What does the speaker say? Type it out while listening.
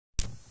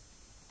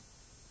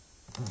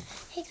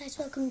Hey guys,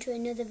 welcome to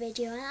another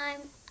video,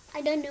 and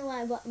I don't know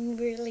why, but I'm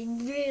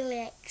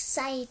really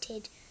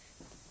excited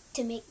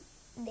to make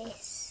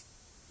this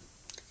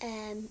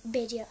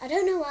video. I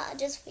don't know why, I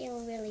just feel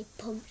really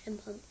pumped.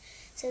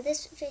 So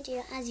this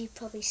video, as you've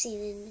probably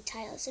seen in the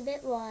title, it's a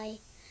bit why,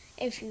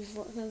 if you've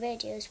watched my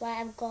videos,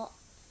 why I've got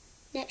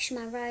next to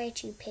my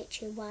variety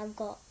picture, why I've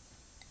got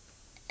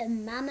a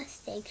mammoth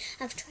thing.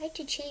 I've tried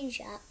to change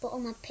that, but all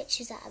my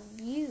pictures that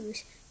I've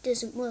used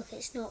doesn't work.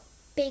 It's not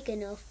big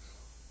enough,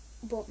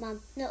 but my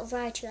little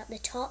variety at the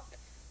top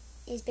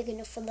is big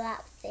enough for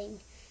that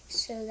thing,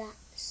 so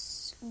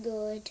that's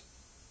good.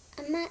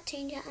 I might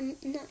change it, I'm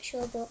not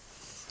sure, but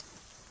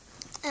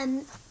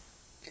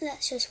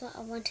that's just what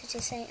I wanted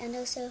to say. And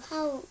also,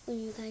 how are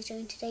you guys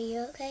doing today?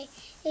 You okay?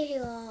 If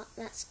you are,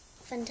 that's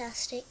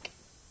fantastic,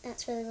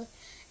 that's really good.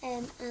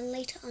 And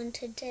later on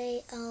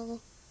today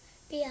I'll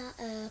be at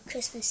a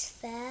Christmas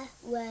fair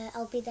where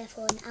I'll be there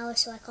for an hour,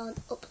 so I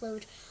can't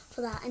upload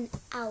for that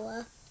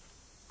hour,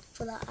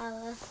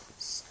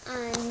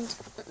 and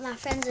my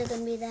friends are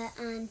going to be there,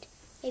 and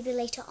maybe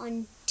later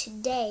on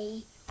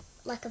today,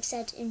 like I've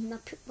said in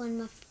one of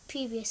my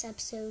previous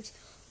episodes,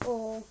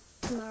 or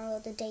tomorrow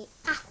or the day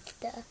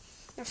after,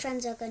 my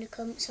friends are going to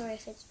come. Sorry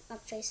if my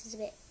face is a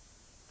bit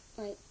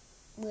like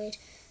weird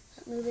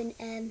moving.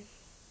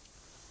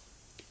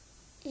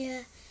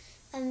 Yeah,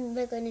 and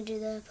we're going to do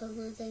the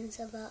Pokemon things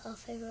about our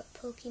favourite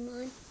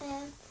Pokemon.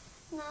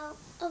 Now,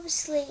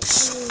 obviously,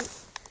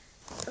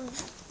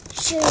 I've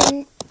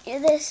shown you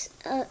this.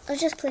 I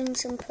was just playing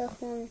some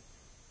Pokemon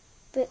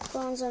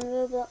Bitcoins on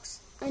Roblox,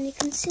 and you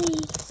can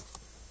see.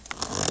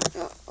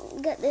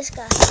 Get this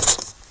guy.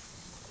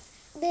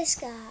 This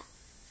guy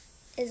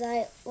is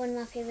like one of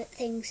my favourite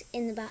things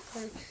in the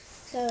background.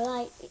 So,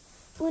 like,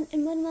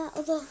 in one of my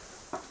other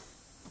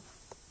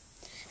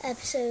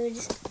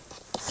episodes,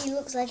 he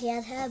looks like he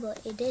had hair, but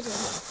he didn't.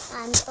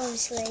 And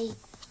obviously,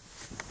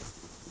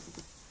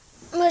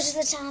 most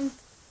of the time,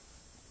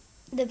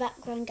 the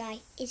background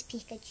guy is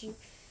Pikachu.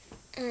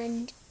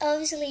 And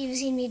obviously, you've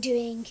seen me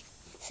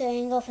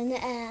throwing off in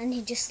the air, and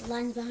he just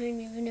lands behind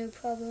me with no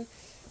problem.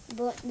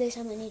 But this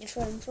time I need to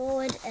throw him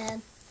forward.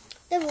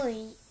 Don't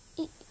worry,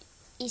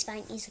 he's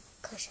fine. He's a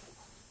cushion.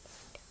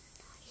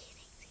 He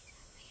thinks he's a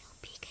real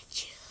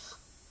Pikachu.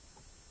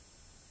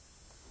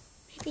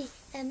 Maybe,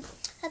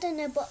 I don't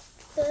know, but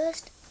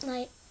first,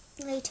 like,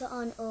 later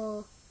on,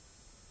 or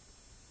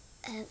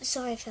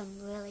sorry if I'm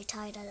really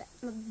tired,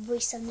 my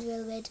voice sounds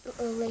really weird,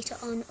 or later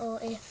on, or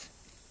if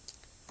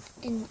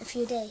in a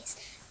few days,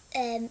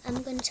 I'm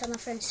going to tell my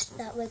friends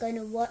that we're going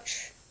to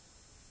watch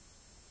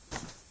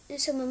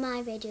some of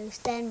my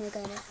videos, then we're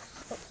going to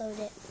upload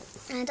it,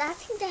 and I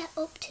think they're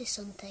up to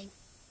something.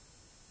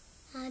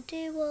 I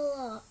do a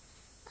lot,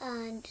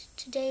 and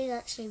today's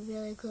actually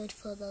really good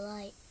for the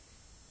light.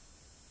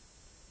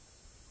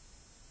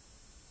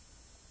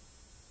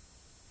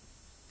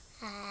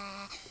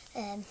 I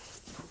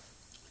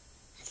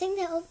think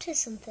they're up to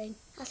something.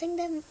 I think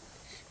they're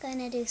going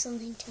to do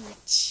something to my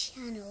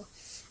channel.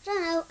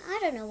 I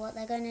don't know what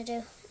they're going to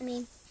do. I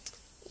mean,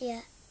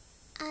 yeah,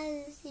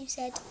 as you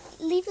said,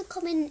 leave a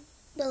comment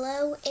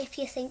below if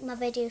you think my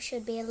video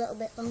should be a little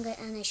bit longer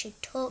and I should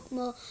talk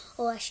more,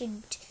 or I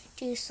should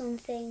do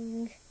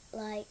something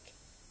like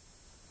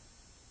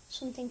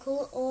something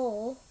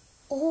cool,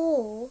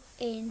 or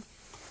in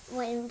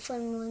one of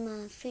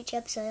my future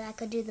episodes I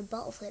could do the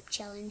bottle flip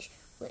challenge,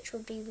 which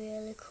would be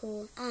really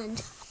cool.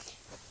 And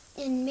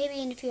maybe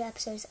in a few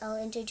episodes I'll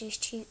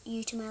introduce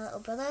you to my little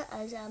brother,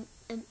 as I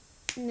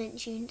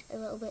mentioned a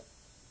little bit.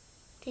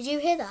 Did you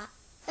hear that?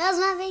 That was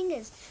my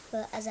fingers.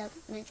 But as I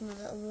mentioned my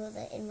little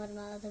brother in one of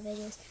my other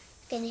videos,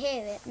 you can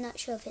hear it. I'm not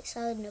sure if it's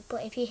loud enough,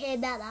 but if you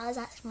heard that, that was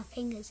actually my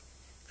fingers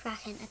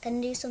cracking. I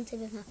can do something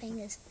with my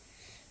fingers.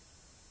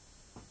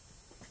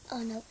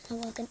 Oh no, it's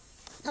not working.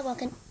 Not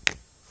working.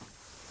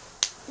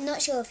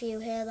 Not sure if you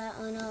hear that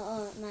or not,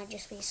 or it might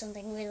just be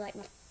something really like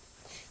my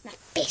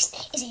fist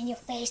is in your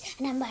face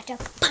and I'm about to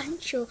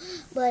punch you.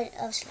 But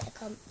obviously I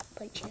can't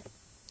punch you.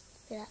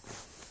 Do that.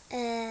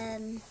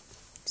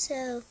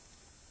 So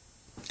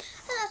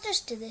I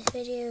just did this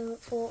video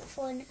for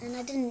fun, and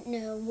I didn't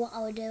know what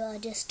I would do. I'll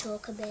just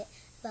talk a bit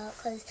about,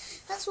 because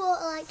that's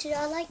what I like to do.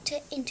 I like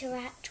to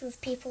interact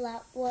with people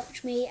that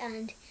watch me,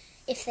 and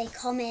if they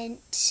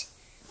comment,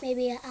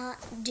 maybe I'll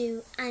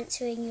do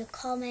answering your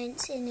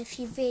comments in a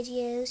few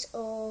videos,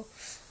 or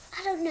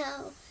I don't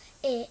know.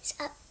 It's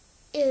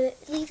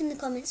leave in the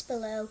comments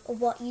below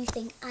of what you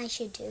think I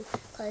should do,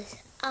 because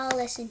I'll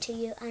listen to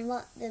you, and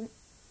what's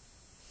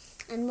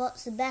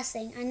the best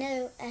thing. I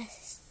know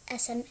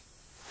SMX7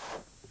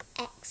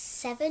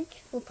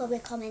 will probably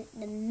comment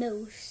the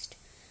most,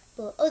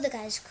 but other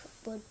guys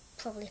would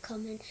probably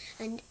comment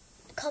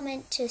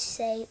to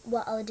say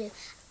what I'll do.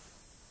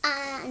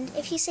 And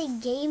if you say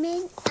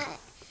gaming,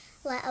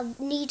 I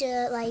need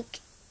to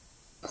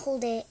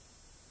hold it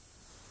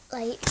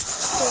like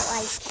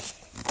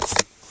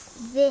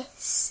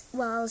this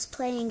while I was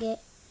playing it,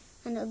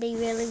 and it'll be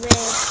really weird.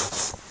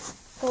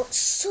 But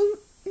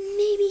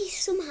maybe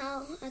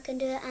somehow I can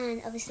do it,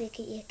 and obviously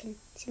you can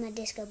see my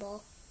disco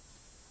ball.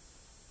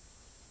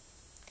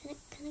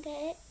 Can I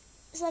get it?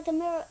 It's like a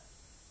mirror.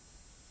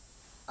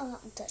 Oh,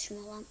 I'm touching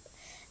my lamp.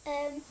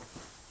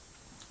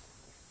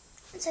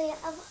 So yeah,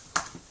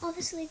 I've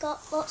obviously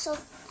got lots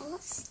of... Oh,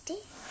 that's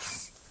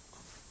sticks.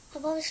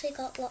 I've obviously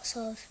got lots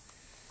of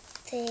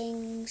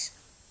things.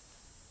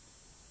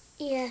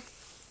 Yeah.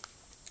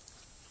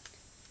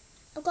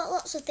 I've got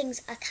lots of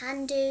things I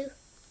can do.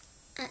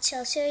 Actually,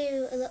 I'll show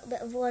you a little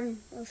bit of one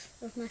of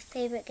my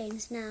favourite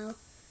games now,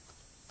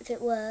 if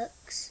it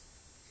works.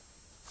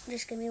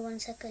 Just give me 1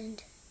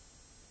 second.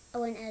 I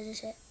won't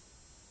edit it.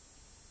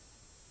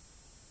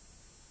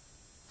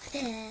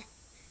 There.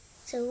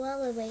 So while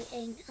we're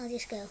waiting, I'll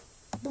just go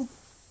boop,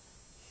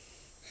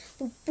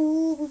 boop,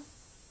 boop,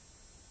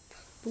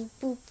 boop,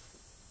 boop,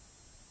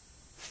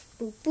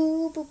 boop,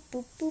 boop, boop, boop,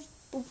 boop, boop,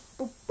 boop,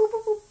 boop,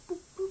 boop,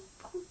 boop,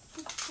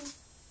 boop.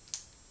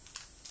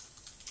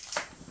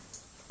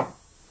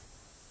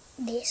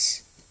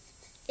 This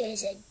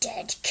is a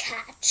dead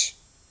cat.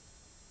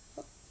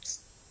 Oops.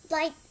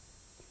 Light.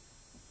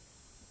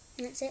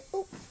 That's it.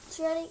 Oh, it's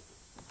ready.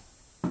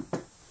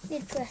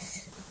 Need to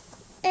press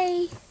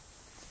A.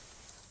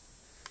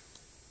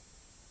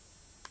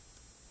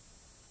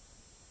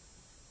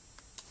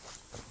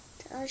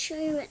 So I'll show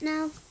you it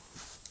now.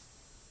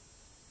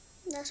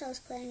 Last I was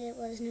playing it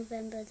was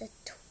November the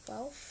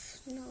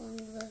 12th, not long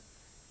ago.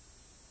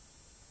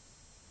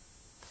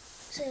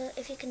 So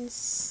if you can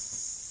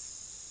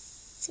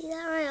see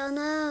that right, oh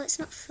no, it's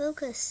not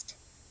focused.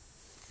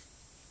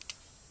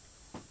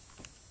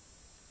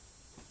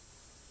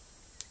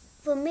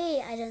 For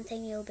me, I don't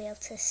think you'll be able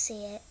to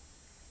see it.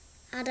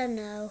 I don't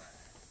know.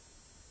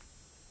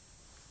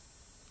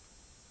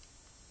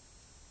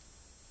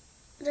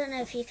 I don't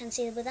know if you can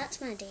see it, but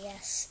that's my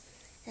DS.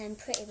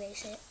 Pretty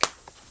basic.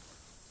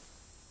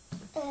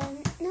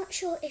 Not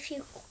sure if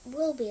you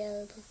will be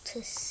able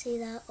to see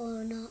that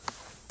or not.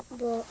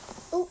 But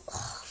oh, I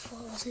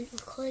thought I wasn't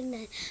recording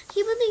then.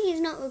 People think he's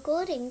not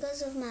recording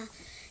because of my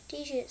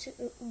t-shirt's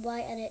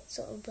white and it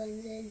sort of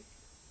blends in.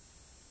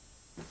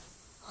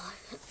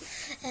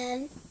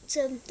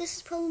 So this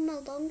is probably my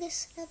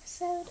longest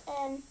episode.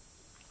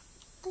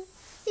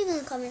 Leave in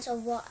the comments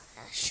of what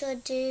I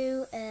should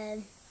do,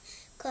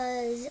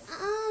 because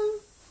I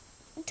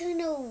don't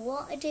know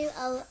what I do.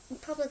 I'm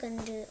probably going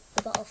to do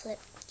a bottle flip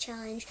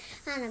challenge,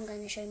 and I'm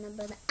going to show my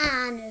brother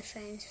and her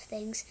friends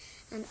things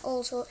and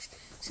all sorts.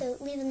 So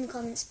leave in the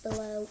comments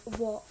below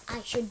what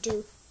I should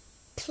do,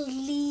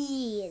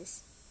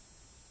 please.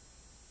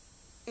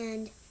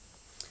 And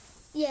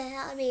yeah,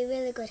 that would be a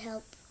really good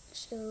help.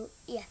 So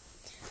yeah,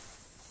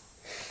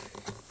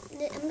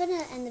 I'm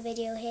gonna end the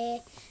video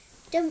here.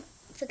 Don't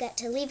forget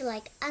to leave a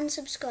like and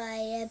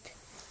subscribe.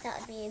 That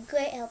would be a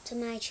great help to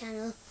my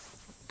channel.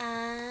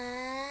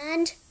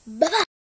 And bye bye.